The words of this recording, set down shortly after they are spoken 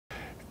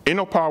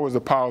InnoPower is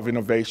the power of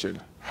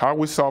innovation. How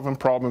we're solving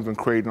problems and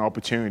creating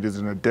opportunities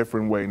in a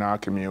different way in our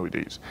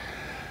communities.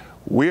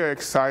 We are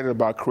excited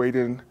about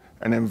creating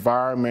an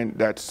environment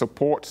that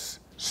supports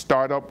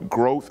startup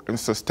growth and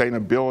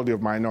sustainability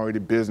of minority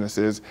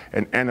businesses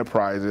and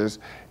enterprises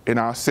in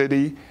our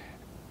city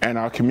and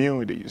our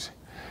communities.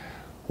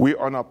 We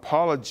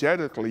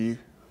unapologetically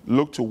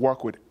look to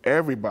work with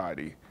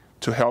everybody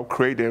to help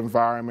create the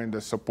environment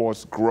that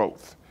supports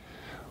growth.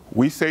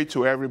 We say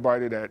to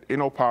everybody that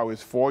InnoPower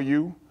is for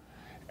you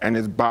and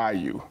is by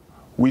you.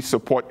 We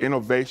support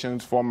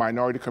innovations for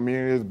minority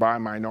communities by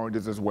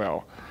minorities as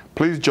well.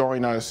 Please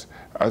join us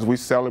as we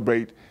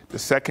celebrate the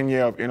second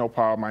year of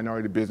InnoPower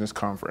Minority Business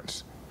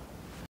Conference.